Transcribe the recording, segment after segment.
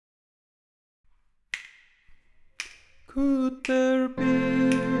Could there be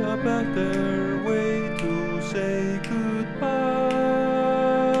a better way to say goodbye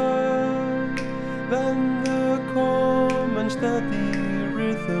than the calm and steady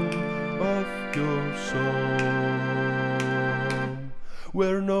rhythm of your song,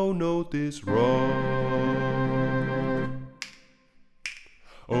 where no note is wrong?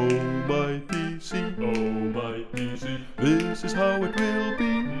 Oh my DC, this is how it will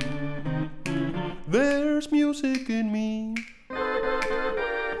be. There's music in me,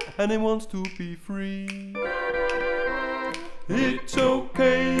 and it wants to be free. It's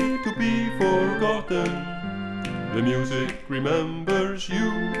okay to be forgotten, the music remembers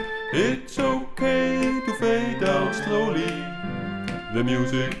you. It's okay to fade out slowly, the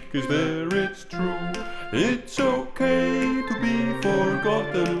music is there, it's true. It's okay to be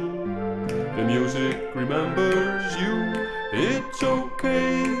forgotten, the music remembers you. It's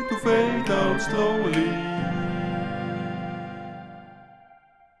okay to fade out slowly,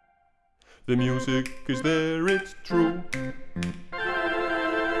 the music is there, it's true.